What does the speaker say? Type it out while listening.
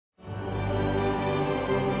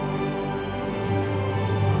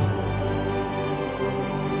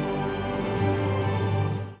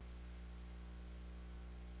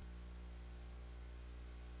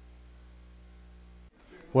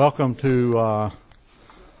Welcome to the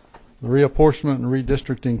Reapportionment and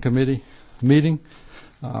Redistricting Committee meeting.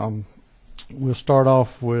 We'll start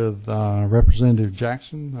off with Representative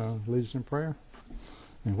Jackson, lead us in prayer.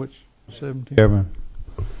 And which 17? Chairman,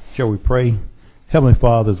 shall we pray? Heavenly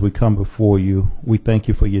Father, as we come before you, we thank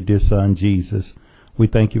you for your dear Son, Jesus. We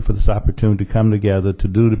thank you for this opportunity to come together to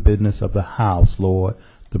do the business of the house, Lord,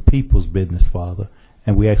 the people's business, Father.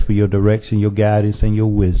 And we ask for your direction, your guidance, and your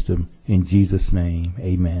wisdom. In Jesus' name,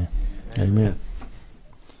 amen. Amen.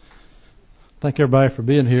 Thank everybody for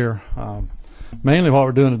being here. Mainly what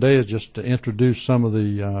we're doing today is just to introduce some of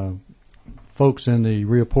the folks in the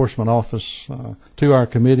reapportionment office to our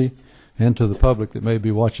committee and to the public that may be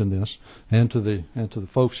watching this, and to the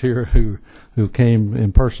folks here who came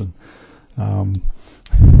in person. I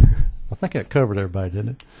think that covered everybody, didn't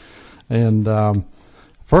it? And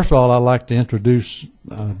first of all, I'd like to introduce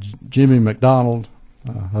Jimmy McDonald.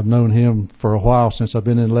 I've known him for a while since I've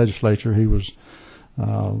been in the legislature. He was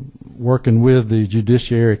working with the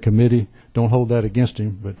Judiciary Committee. Don't hold that against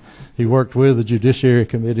him, but he worked with the Judiciary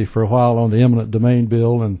Committee for a while on the eminent domain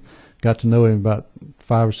bill and got to know him about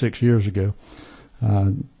 5 or 6 years ago.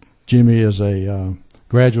 Jimmy is a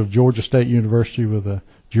graduate of Georgia State University with a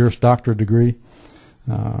Juris Doctorate degree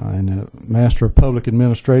and a Master of Public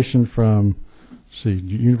Administration from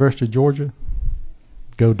University of Georgia.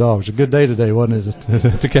 Go Dogs. A good day today, wasn't it,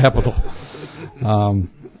 at the Capitol?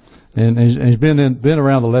 And he's been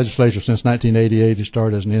around the legislature since 1988. He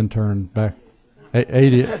started as an intern back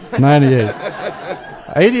 98.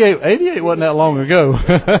 88 wasn't that long ago.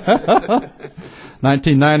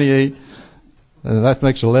 1998. That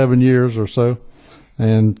makes 11 years or so.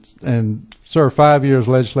 And served 5 years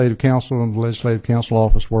legislative council in the legislative council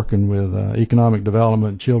office working with economic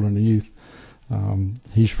development, children and youth.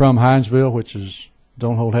 He's from Hinesville, which is,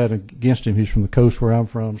 don't hold that against him. He's from the coast where I'm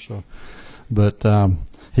from. So, but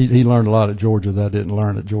he learned a lot at Georgia that I didn't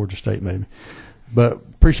learn at Georgia State, maybe. But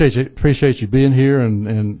appreciate you being here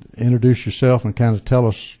and introduce yourself and kind of tell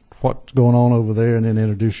us what's going on over there, and then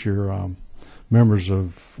introduce your members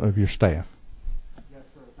of your staff. Yes,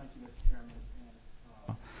 sir. Thank you, Mr. Chairman.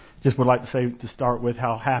 And, just would like to say to start with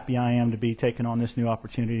how happy I am to be taking on this new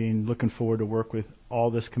opportunity and looking forward to work with all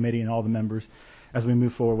this committee and all the members as we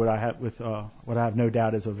move forward. What I have no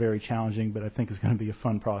doubt is a very challenging, but I think is going to be a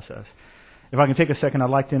fun process. If I can take a second, I'd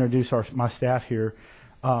like to introduce my staff here.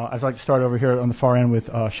 I'd like to start over here on the far end with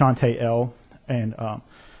Shantae L. And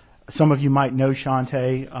some of you might know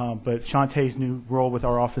Shantae, but Shantae's new role with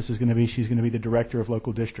our office is going to be, she's going to be the Director of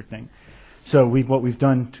Local Districting. So what we've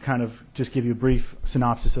done to kind of just give you a brief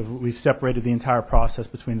synopsis of, we've separated the entire process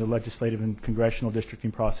between the legislative and congressional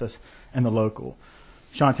districting process and the local.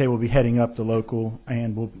 Shantae will be heading up the local,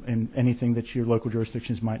 and anything that your local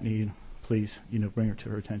jurisdictions might need, please, bring her to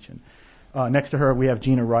her attention. Next to her, we have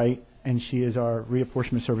Gina Wright, and she is our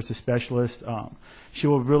reapportionment services specialist. She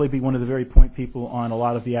will really be one of the very point people on a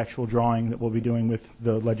lot of the actual drawing that we'll be doing with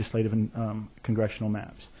the legislative and congressional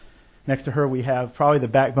maps. Next to her, we have probably the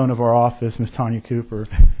backbone of our office, Ms. Tanya Cooper.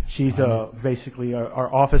 She's basically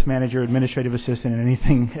our office manager, administrative assistant, and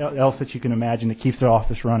anything else that you can imagine that keeps the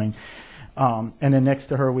office running. And then next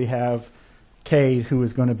to her, we have Cade, who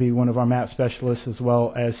is going to be one of our map specialists, as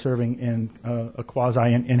well as serving in a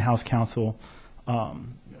quasi in-house counsel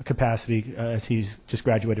capacity, as he's just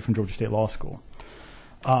graduated from Georgia State Law School.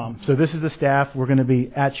 So this is the staff. We're going to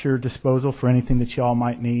be at your disposal for anything that y'all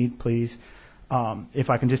might need, please. If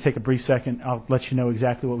I can just take a brief second, I'll let you know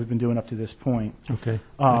exactly what we've been doing up to this point. Okay.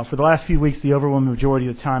 For the last few weeks, the overwhelming majority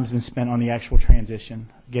of the time has been spent on the actual transition,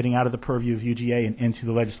 getting out of the purview of UGA and into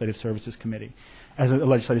the Legislative Services Committee as a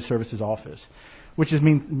Legislative Services Office, which is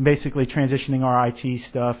basically transitioning our IT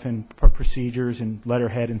stuff and procedures and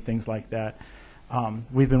letterhead and things like that.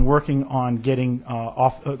 We've been working on getting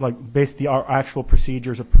basically our actual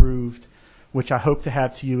procedures approved, which I hope to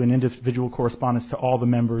have to you in individual correspondence to all the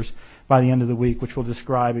members by the end of the week, which will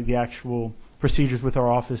describe the actual procedures with our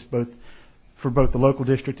office, for both the local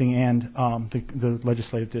districting and the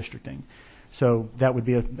legislative districting. So that would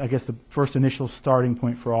be, I guess, the first initial starting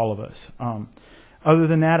point for all of us. Other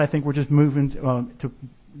than that, I think we're just moving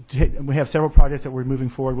we have several projects that we're moving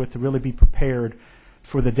forward with to really be prepared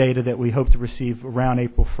for the data that we hope to receive around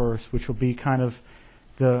April 1st, which will be kind of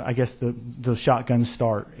the shotgun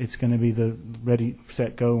start. It's going to be the ready,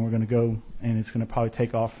 set, go, and we're going to go, and it's going to probably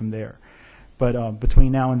take off from there. But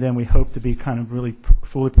between now and then, we hope to be kind of really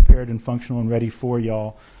fully prepared and functional and ready for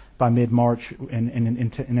y'all by mid-March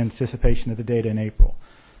in anticipation of the data in April.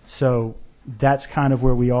 So that's kind of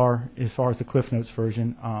where we are as far as the Cliff Notes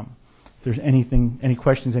version. If there's any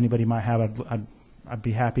questions anybody might have, I'd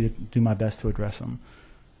be happy to do my best to address them.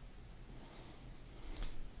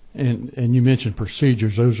 And you mentioned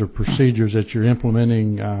procedures. Those are procedures that you're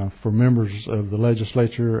implementing for members of the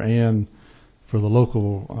legislature and for the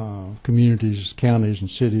local communities, counties, and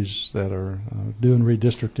cities that are doing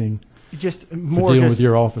redistricting. Just for more dealing with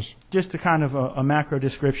your office. Just a kind of a macro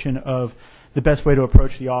description of the best way to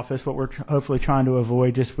approach the office, what we're hopefully trying to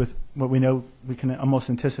avoid, just with what we know we can almost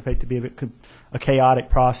anticipate to be a chaotic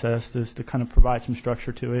process, is to kind of provide some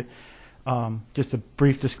structure to it. Just a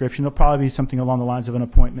brief description. There'll probably be something along the lines of an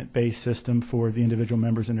appointment-based system for the individual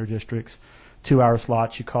members in their districts. 2-hour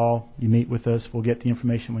slots, you call, you meet with us, we'll get the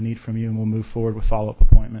information we need from you, and we'll move forward with follow-up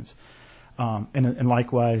appointments. And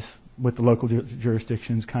likewise, with the local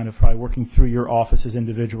jurisdictions, kind of probably working through your offices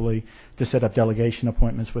individually to set up delegation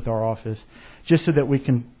appointments with our office, just so that we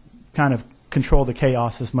can kind of control the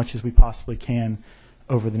chaos as much as we possibly can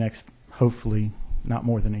over the next, hopefully, not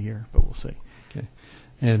more than a year, but we'll see. Okay.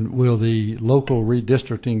 And will the local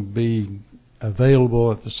redistricting be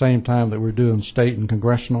available at the same time that we're doing state and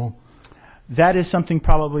congressional? That is something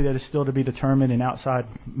probably that is still to be determined and outside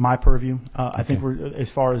my purview. I think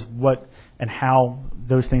as far as what and how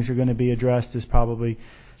those things are going to be addressed is probably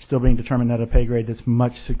still being determined at a pay grade that's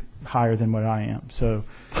much higher than what I am. So,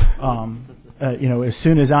 as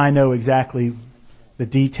soon as I know exactly the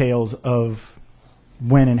details of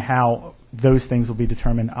when and how those things will be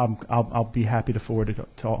determined, I'll be happy to forward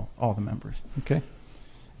it to all the members. Okay.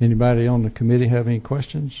 Anybody on the committee have any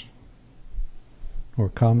questions or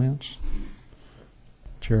comments?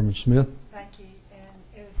 Chairman Smith? Thank you, and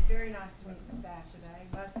it was very nice to meet the staff today.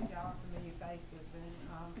 Most of y'all are familiar faces, and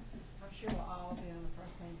I'm sure we'll all be on a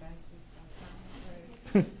first-name basis by the time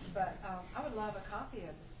we're through. But I would love a copy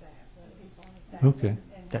of the staff, the people on the staff, Okay.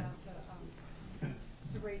 and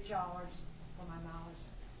to reach y'all, or just for my knowledge.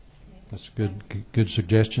 That's a good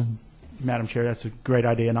suggestion. Madam Chair, that's a great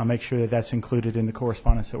idea, and I'll make sure that that's included in the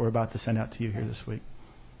correspondence that we're about to send out to you here this week.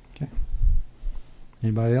 Okay.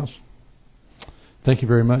 Anybody else? Thank you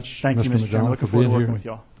very much. Thank you, Mr. Chairman. Looking forward to working with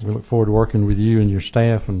y'all. We look forward to working with you and your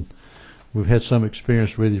staff, and we've had some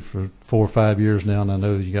experience with you for 4 or 5 years now, and I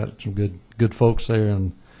know you got some good folks there,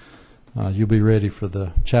 and you'll be ready for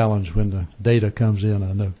the challenge when the data comes in,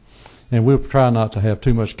 I know. And we'll try not to have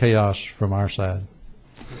too much chaos from our side.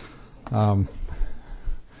 But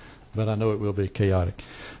I know it will be chaotic.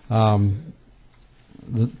 The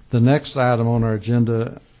next item on our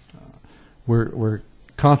agenda, we're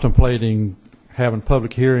contemplating having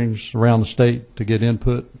public hearings around the state to get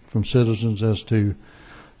input from citizens as to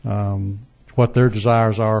what their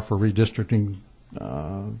desires are for redistricting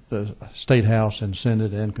the state house and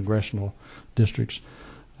senate and congressional districts.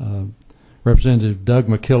 Representative Doug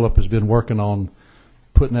McKillop has been working on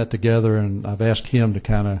putting that together, and I've asked him to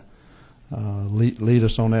kind of lead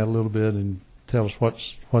us on that a little bit and tell us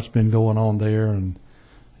what's been going on there, and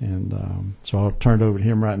so I'll turn it over to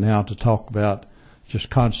him right now to talk about just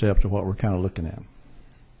concept of what we're kind of looking at.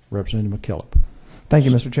 Representative McKillop. Thank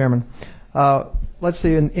you, Mr. Chairman. Let's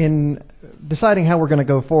see, in deciding how we're going to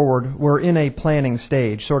go forward, we're in a planning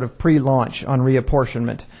stage, sort of pre-launch on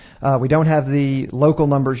reapportionment. We don't have the local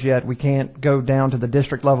numbers yet. We can't go down to the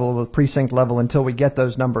district level or the precinct level until we get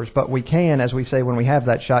those numbers. But we can, as we say when we have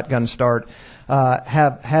that shotgun start,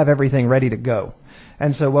 have everything ready to go.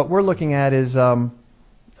 And so what we're looking at is 10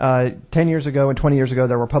 years ago and 20 years ago,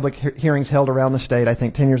 there were public hearings held around the state. I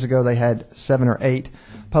think 10 years ago they had 7 or 8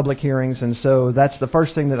 public hearings. And so that's the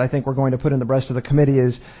first thing that I think we're going to put in the breast of the committee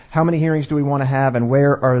is how many hearings do we want to have and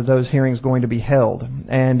where are those hearings going to be held?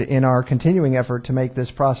 And in our continuing effort to make this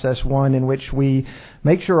process one in which we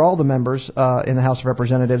make sure all the members in the House of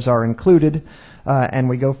Representatives are included and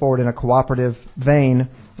we go forward in a cooperative vein,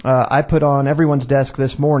 I put on everyone's desk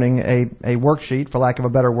this morning a worksheet, for lack of a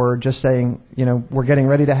better word, just saying, we're getting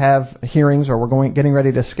ready to have hearings or getting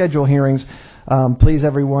ready to schedule hearings. Please,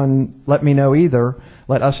 everyone, let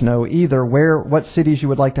us know either what cities you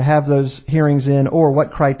would like to have those hearings in or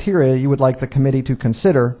what criteria you would like the committee to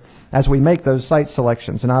consider as we make those site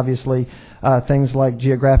selections. And obviously, things like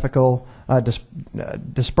geographical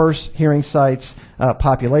disperse hearing sites,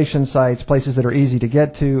 population sites, places that are easy to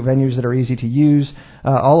get to, venues that are easy to use.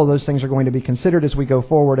 All of those things are going to be considered as we go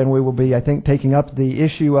forward, and we will be, I think, taking up the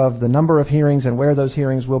issue of the number of hearings and where those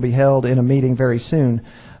hearings will be held in a meeting very soon.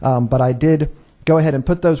 But I did go ahead and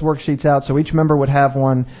put those worksheets out so each member would have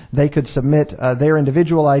one. They could submit their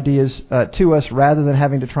individual ideas to us rather than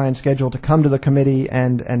having to try and schedule to come to the committee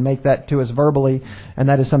and make that to us verbally. And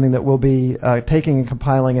that is something that we'll be taking and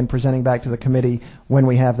compiling and presenting back to the committee when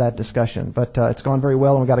we have that discussion. But it's gone very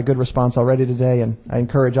well, and we got a good response already today. And I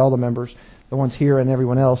encourage all the members, the ones here and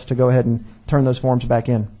everyone else, to go ahead and turn those forms back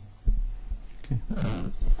in. Okay.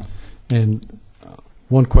 And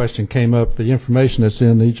one question came up. The information that's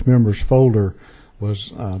in each member's folder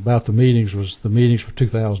was about the meetings for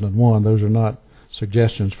 2001. Those are not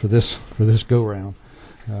suggestions for this go round.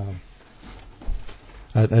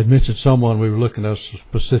 I'd mentioned someone, we were looking at a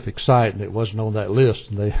specific site and it wasn't on that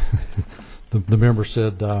list, and they the member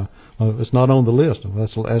said, well, it's not on the list.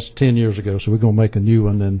 That's 10 years ago, so we're going to make a new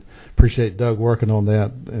one, and appreciate Doug working on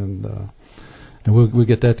that, and we'll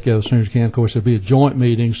get that together as soon as we can. Of course, it'll be a joint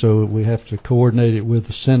meeting, so we have to coordinate it with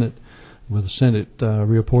the Senate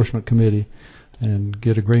Reapportionment Committee, and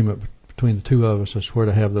get agreement between the two of us as to where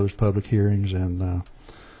to have those public hearings and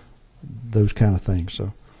those kind of things.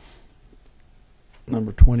 So,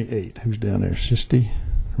 number 28, who's down there? Sisti,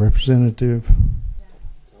 Representative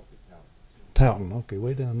Talton. Okay,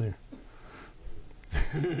 way down there.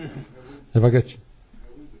 Have I got you?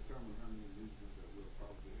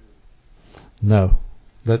 No,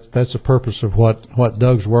 that's the purpose of what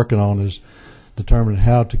Doug's working on, is determining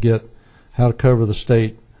how to cover the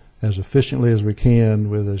state as efficiently as we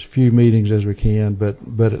can with as few meetings as we can, but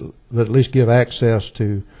at least give access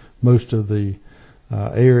to most of the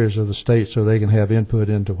areas of the state so they can have input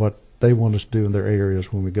into what they want us to do in their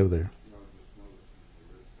areas when we go there.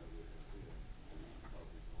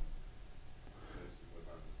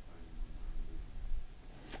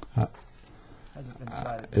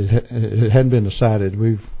 It hadn't been decided.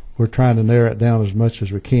 We're trying to narrow it down as much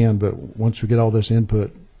as we can, but once we get all this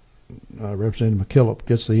input, Representative McKillop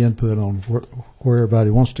gets the input on where everybody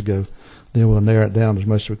wants to go, then we'll narrow it down as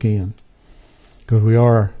much as we can. Because we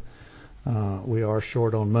are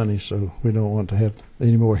short on money, so we don't want to have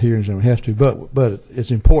any more hearings than we have to. But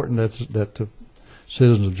it's important that the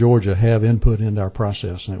citizens of Georgia have input into our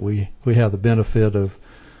process, and that we have the benefit of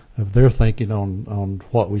their thinking on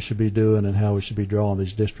what we should be doing and how we should be drawing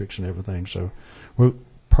these districts and everything. So we're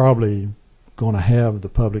probably going to have the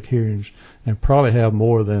public hearings, and probably have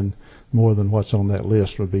more than what's on that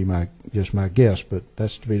list, would be my guess, but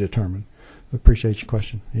that's to be determined. I appreciate your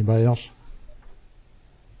question. Anybody else?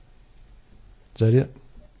 Is that it?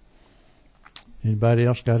 Anybody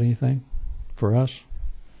else got anything for us?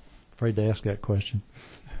 Afraid to ask that question.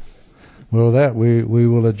 Well, with that, we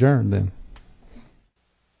will adjourn then.